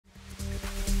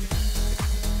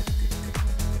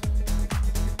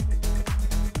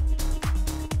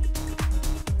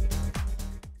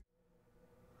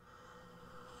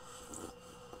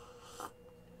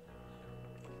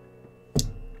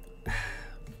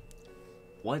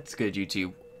What's good,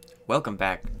 YouTube? Welcome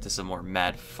back to some more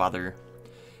Mad Father.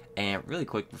 And really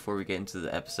quick before we get into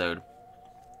the episode,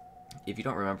 if you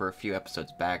don't remember a few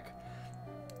episodes back,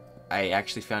 I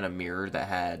actually found a mirror that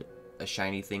had a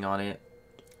shiny thing on it,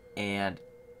 and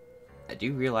I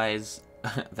do realize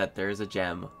that there's a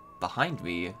gem behind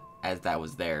me as that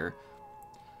was there.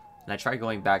 And I tried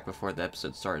going back before the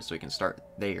episode started so we can start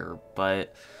there,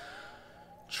 but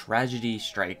tragedy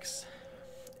strikes.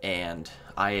 And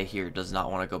Aya here does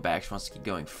not want to go back. She wants to keep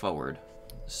going forward.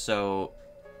 So,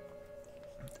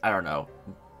 I don't know.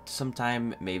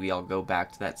 Sometime maybe I'll go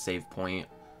back to that save point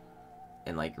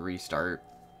and like restart.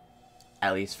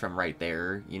 At least from right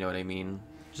there, you know what I mean?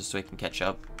 Just so I can catch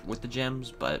up with the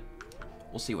gems, but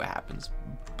we'll see what happens.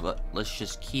 But let's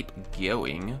just keep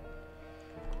going.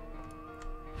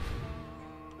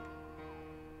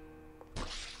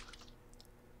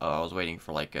 Oh, I was waiting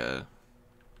for like a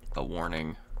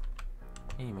warning.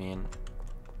 Hey, man.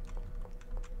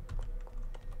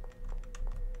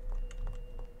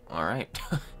 Alright.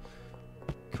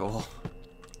 Cool.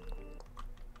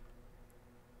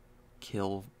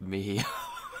 Kill me.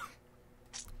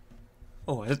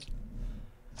 Oh, what?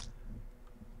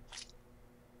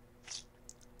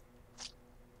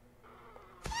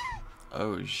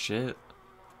 Oh, shit.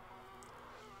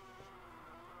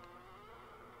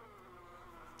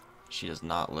 She does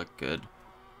not look good.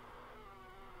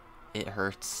 It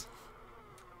hurts.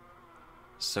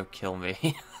 So kill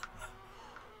me.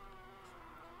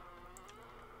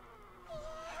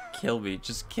 Kill me.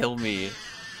 Just kill me.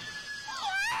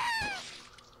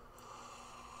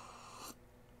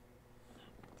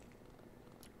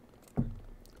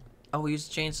 Oh, we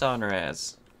used a chainsaw on her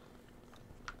ass.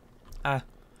 Ah.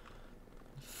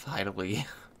 Finally.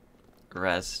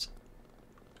 Rest.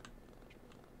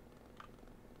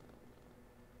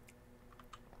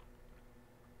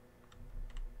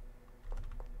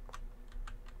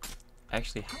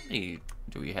 Actually, how many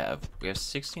do we have? We have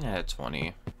 16 out of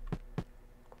 20.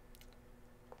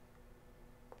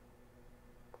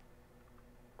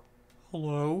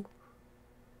 Hello?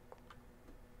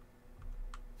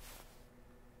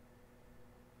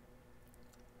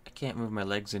 I can't move my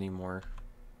legs anymore.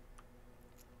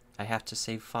 I have to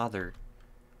save father.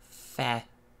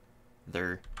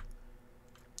 Father.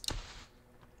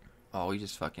 Oh, he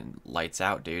just fucking lights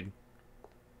out, dude.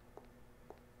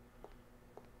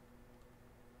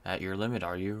 At your limit,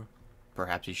 are you?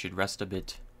 Perhaps you should rest a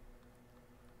bit.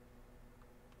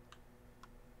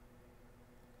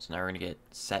 So now we're gonna get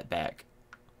set back.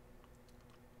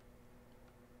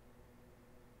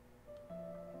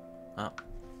 Oh.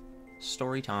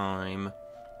 Story time.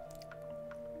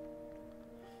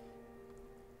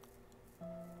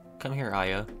 Come here,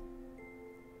 Aya.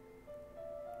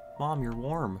 Mom, you're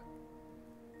warm.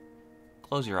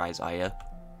 Close your eyes, Aya.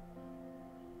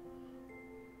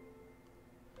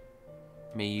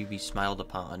 May you be smiled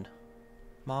upon.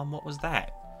 Mom, what was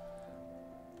that?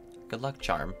 Good luck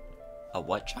charm. A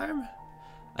what charm?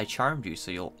 I charmed you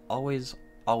so you'll always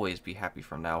be happy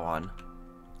from now on.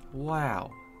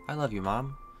 Wow. I love you,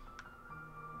 Mom.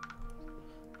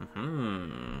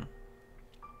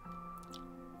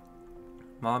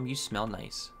 Mom, you smell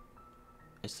nice.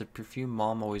 It's the perfume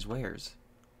Mom always wears.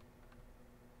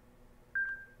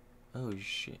 Oh,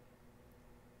 shit.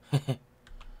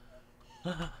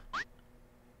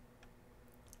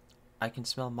 I can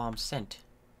smell Mom's scent.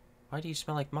 Why do you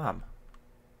smell like Mom?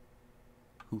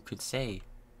 Who could say?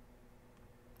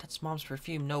 That's Mom's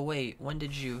perfume. No way. When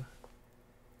did you?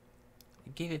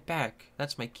 I gave it back.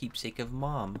 That's my keepsake of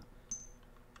Mom.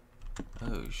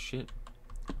 Oh, shit.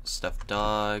 Stuffed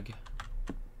dog.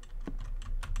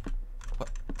 What?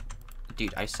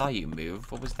 Dude, I saw you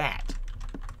move. What was that?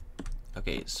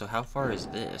 Okay, so how far is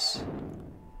this?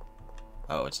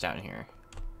 Oh, it's down here.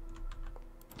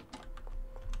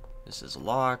 This is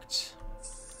locked.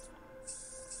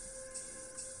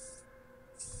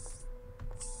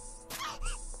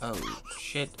 Oh,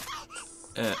 shit.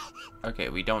 Okay,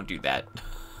 we don't do that.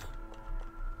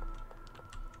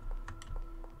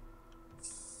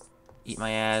 Eat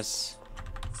my ass.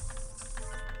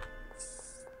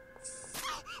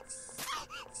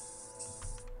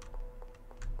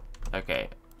 Okay.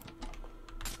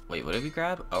 Wait, what did we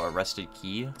grab? Oh, a rusted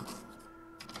key.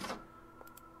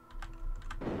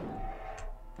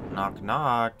 Knock,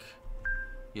 knock.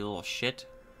 You little shit.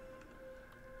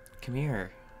 Come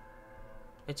here.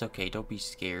 It's okay, don't be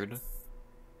scared.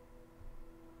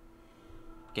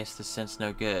 Guess the scent's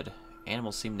no good.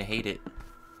 Animals seem to hate it.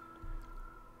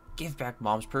 Give back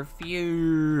Mom's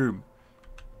perfume!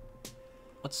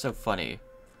 What's so funny?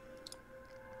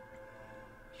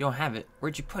 You don't have it.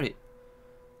 Where'd you put it?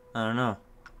 I don't know.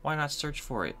 Why not search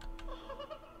for it?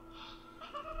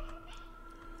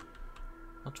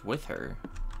 What's with her?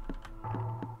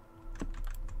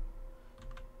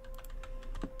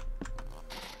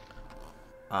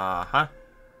 Uh-huh.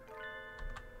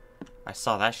 I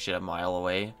saw that shit a mile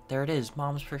away. There it is,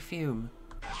 Mom's perfume.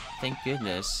 Thank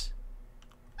goodness.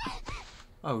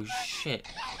 Oh, shit.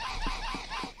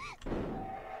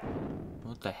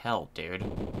 What the hell, dude?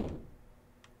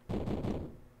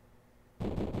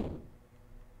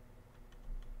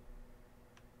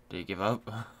 Did he give up?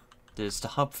 Did it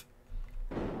stop?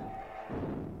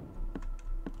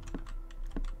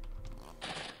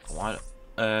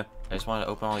 I just want to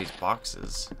open all these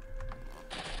boxes.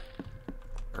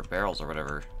 Or barrels or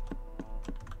whatever.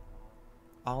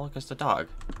 Oh, look, it's the dog.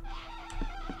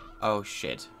 Oh,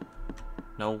 shit.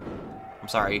 No. I'm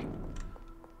sorry.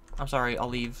 I'm sorry, I'll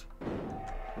leave.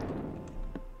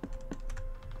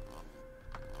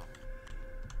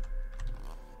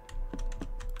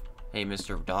 Hey,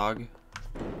 Mr. Dog.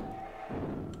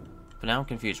 But now I'm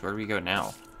confused. Where do we go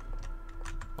now?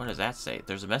 What does that say?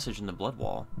 There's a message in the blood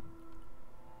wall.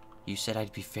 You said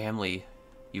I'd be family.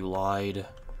 You lied.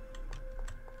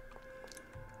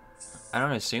 I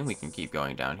don't assume we can keep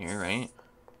going down here, right?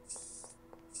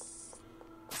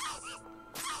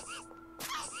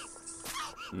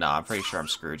 Nah, I'm pretty sure I'm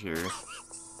screwed here.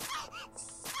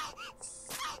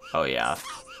 Oh, yeah.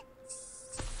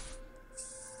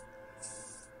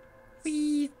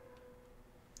 Whee!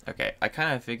 Okay, I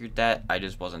kind of figured that. I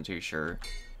just wasn't too sure.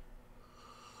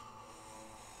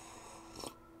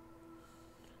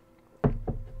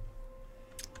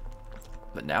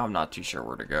 But now I'm not too sure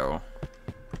where to go.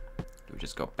 Do we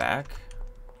just go back?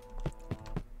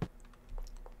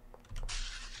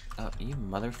 Oh, you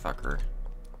motherfucker.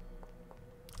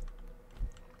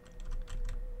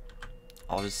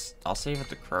 I'll save it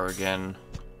to Crow again.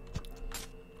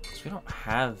 Because we don't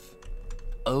have...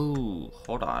 Oh,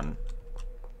 hold on.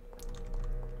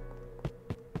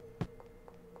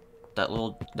 That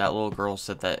little girl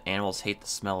said that animals hate the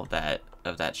smell of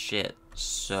that shit.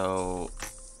 So...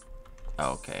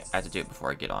 Oh, okay, I have to do it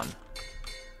before I get on.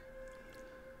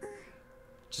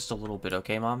 Just a little bit,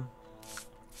 okay, Mom?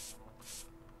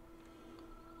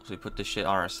 So we put this shit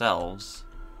on ourselves.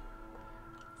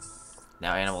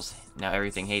 Now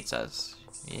everything hates us.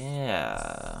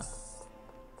 Yeah.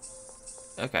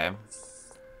 Okay.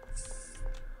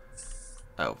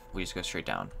 Oh, we just go straight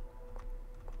down.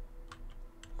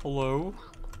 Hello?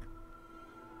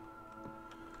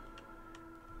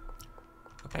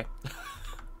 Okay.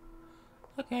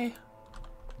 Okay.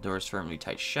 Door's firmly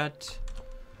tight shut.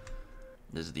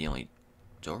 This is the only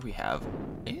door we have.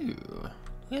 Ew. Look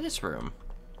at this room.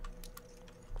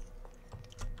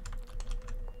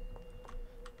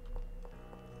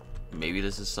 Maybe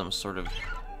this is some sort of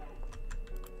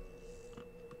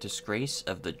disgrace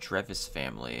of the Drevis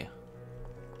family.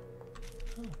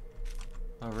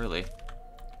 Oh, really?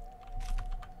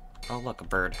 Oh, look, a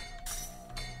bird.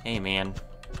 Hey, man.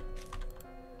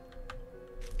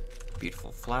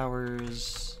 Beautiful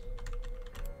flowers.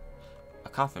 A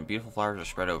coffin. Beautiful flowers are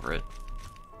spread over it.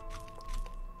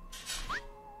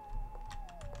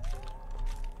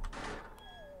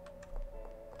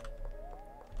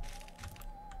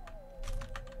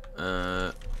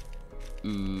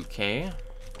 Okay.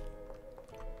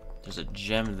 There's a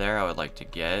gem there I would like to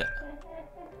get.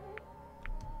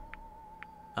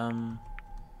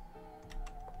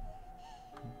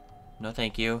 No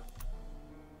thank you.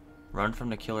 Run from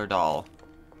the killer doll.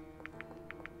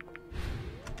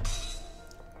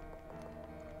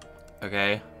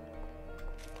 Okay.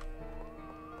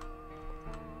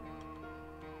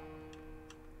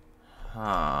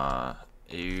 Huh.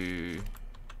 Ew.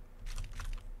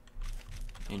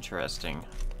 Interesting.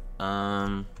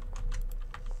 Let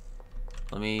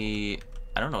me...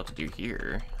 I don't know what to do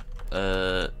here.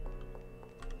 So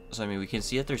I mean, we can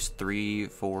see that there's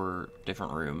 3-4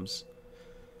 different rooms.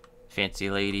 Fancy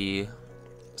lady,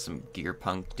 some gear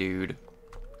punk dude,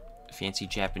 fancy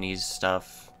Japanese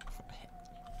stuff,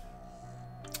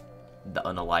 the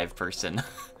unalive person.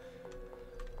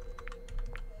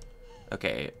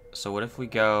 Okay, so what if we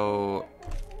go...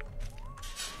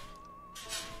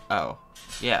 Oh,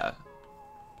 yeah.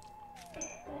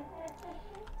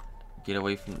 Get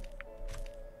away from...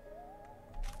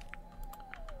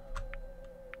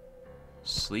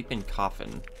 Sleep in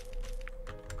coffin.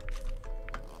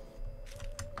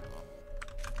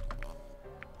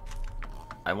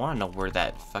 I want to know where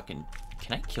that fucking...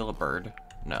 Can I kill a bird?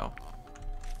 No.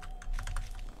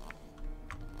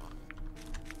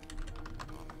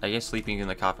 I guess sleeping in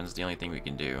the coffin is the only thing we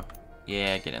can do.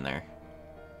 Yeah, get in there.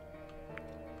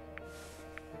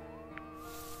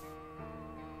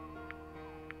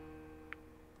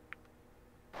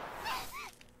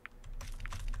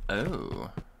 Oh.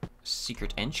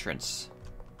 Secret entrance.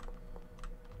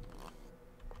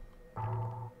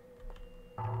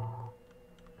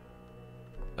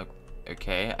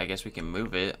 Okay, I guess we can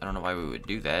move it. I don't know why we would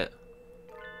do that.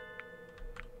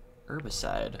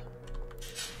 Herbicide.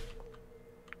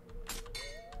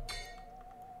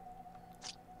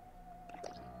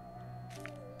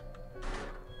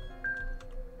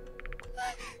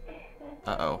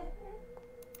 Uh-oh.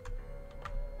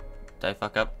 Did I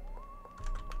fuck up?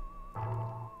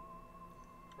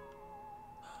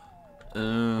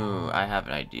 Ooh, I have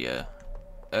an idea.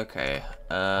 Okay,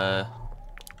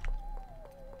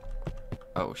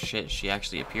 oh shit, she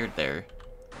actually appeared there.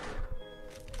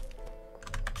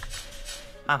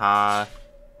 Haha.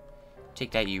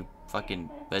 Take that, you fucking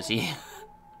pussy.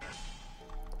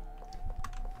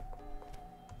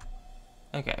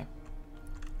 Okay.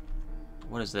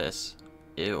 What is this?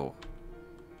 Ew.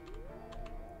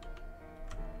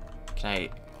 Can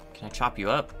I chop you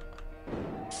up?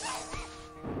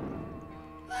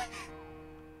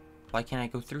 Why can't I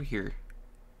go through here?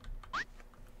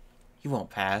 You won't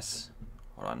pass.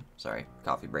 Hold on, sorry.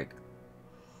 Coffee break.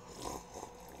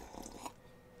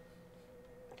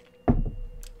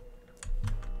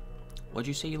 What'd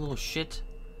you say, you little shit?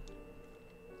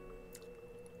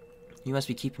 You must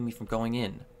be keeping me from going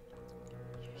in.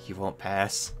 You won't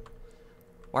pass.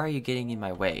 Why are you getting in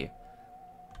my way?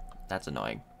 That's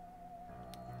annoying.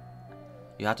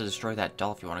 You have to destroy that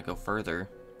doll if you want to go further.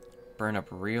 Burn up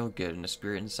real good, and the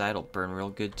spirit inside will burn real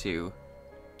good too.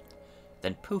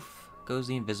 Then poof goes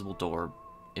the invisible door,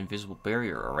 invisible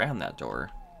barrier around that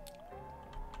door.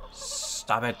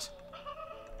 Stop it!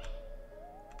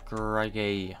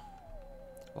 Crikey.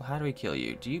 Well, how do we kill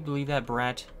you? Do you believe that,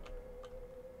 brat?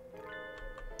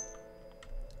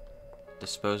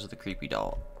 Dispose of the creepy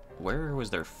doll. Where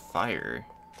was there fire?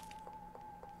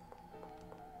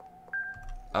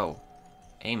 Oh.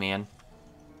 Hey, man.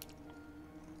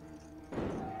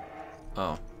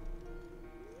 Oh.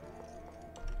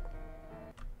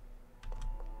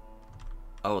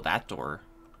 Oh, that door.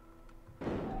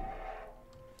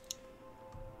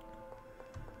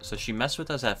 So she messed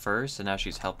with us at first, and now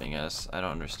she's helping us. I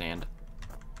don't understand.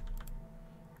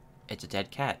 It's a dead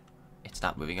cat. It's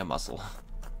not moving a muscle.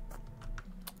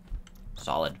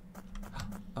 Solid.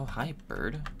 Oh, hi,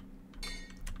 bird.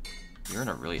 You're in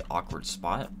a really awkward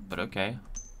spot, but okay.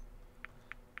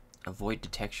 Avoid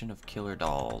detection of killer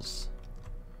dolls.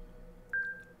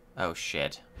 Oh,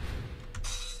 shit.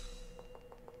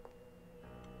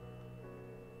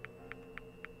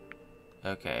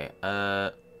 Okay,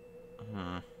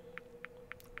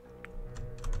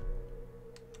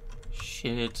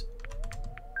 Shit.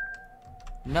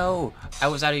 No! I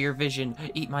was out of your vision!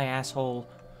 Eat my asshole!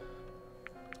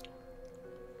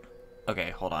 Okay,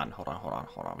 hold on.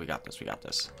 We got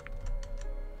this.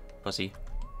 Pussy.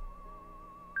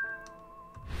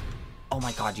 Oh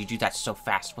my god, you do that so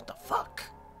fast. What the fuck?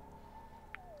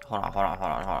 Hold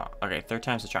on. Okay, third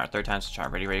time's the charm.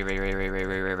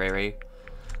 Ready.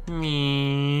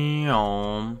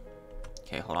 Meow.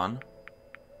 Okay, hold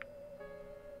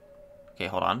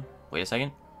on. Wait a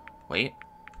second. Wait.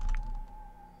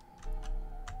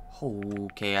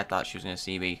 Okay, I thought she was gonna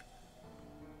see me.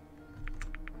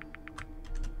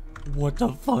 What the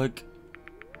fuck?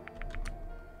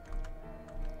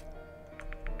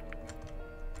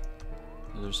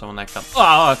 Is there someone that comes?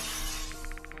 Ah!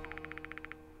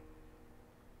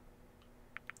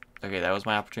 Okay, that was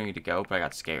my opportunity to go, but I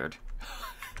got scared.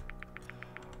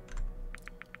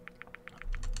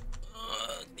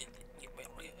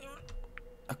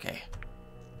 Okay.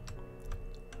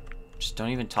 Just don't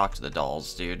even talk to the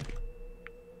dolls, dude.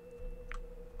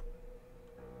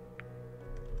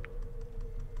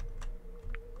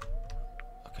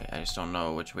 Okay, I just don't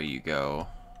know which way you go.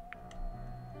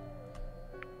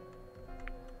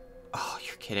 Oh,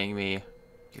 you're kidding me.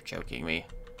 You're joking me.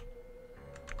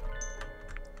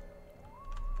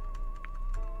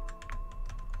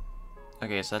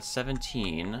 Okay, so that's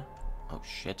 17. Oh,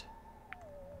 shit.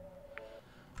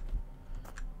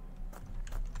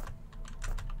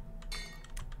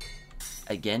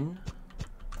 Again?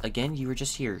 Again? You were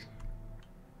just here.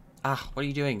 Ah, what are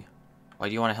you doing? Why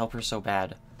do you want to help her so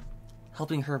bad?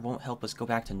 Helping her won't help us go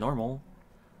back to normal.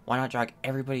 Why not drag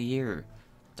everybody here?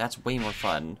 That's way more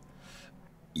fun.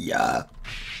 Yeah.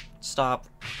 Stop.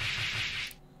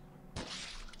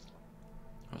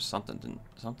 Oh, something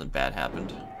bad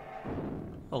happened.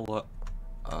 Oh, what?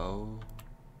 Oh.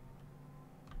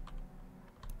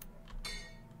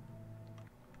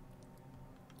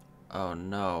 Oh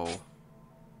no.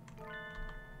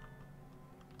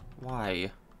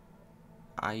 Why?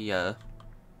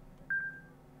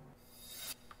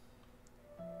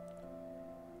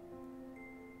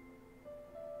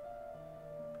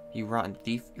 You rotten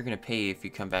thief, you're gonna pay if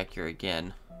you come back here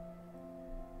again.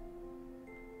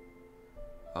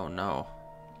 Oh no.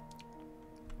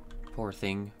 Poor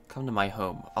thing. Come to my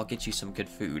home. I'll get you some good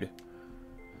food.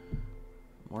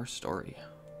 More story.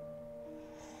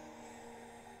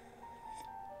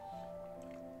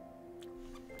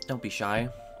 Don't be shy.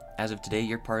 As of today,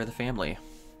 you're part of the family.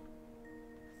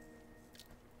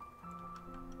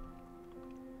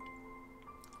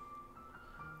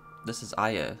 This is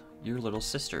Aya, your little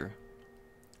sister.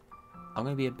 I'm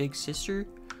gonna be a big sister?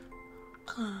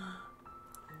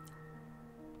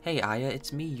 Hey Aya,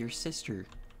 it's me, your sister.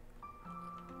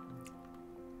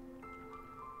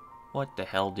 What the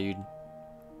hell, dude?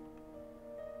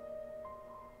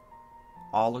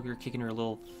 Oh, look, you're kicking her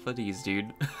little footies,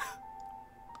 dude.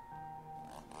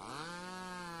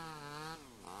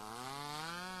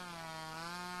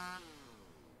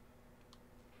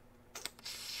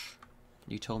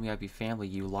 You told me I'd be family,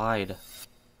 you lied.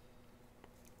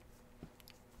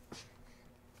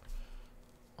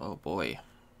 Oh boy.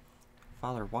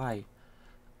 Father, why?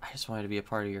 I just wanted to be a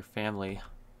part of your family.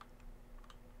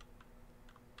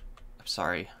 I'm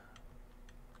sorry.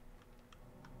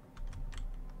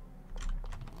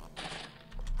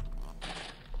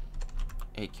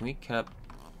 Hey, can we cut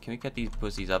these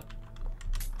pussies up?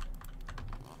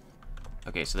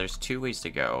 Okay, so there's 2 ways to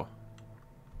go.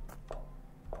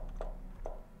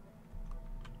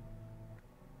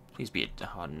 Please be a...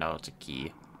 Oh no, it's a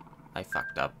key. I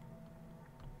fucked up.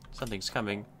 Something's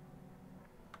coming.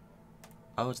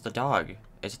 Oh, it's the dog.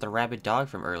 It's the rabid dog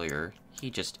from earlier.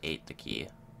 He just ate the key.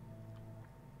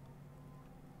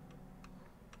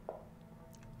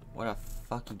 What a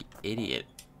fucking idiot.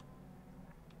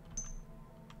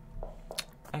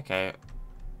 Okay.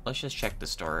 Let's just check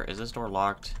this door. Is this door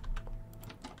locked?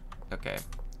 Okay.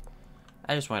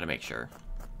 I just wanted to make sure.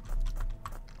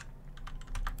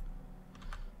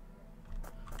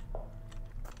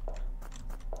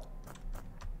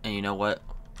 And you know what?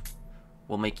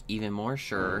 We'll make even more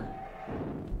sure.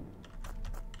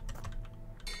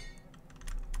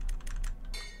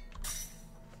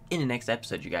 In the next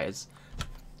episode, you guys.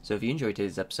 So if you enjoyed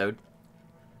today's episode,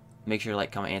 make sure to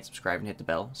like, comment, and subscribe, and hit the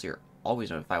bell so you're always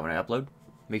notified when I upload.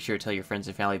 Make sure to tell your friends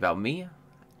and family about me.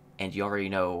 And you already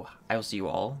know, I will see you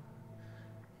all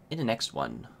in the next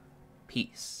one.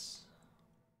 Peace.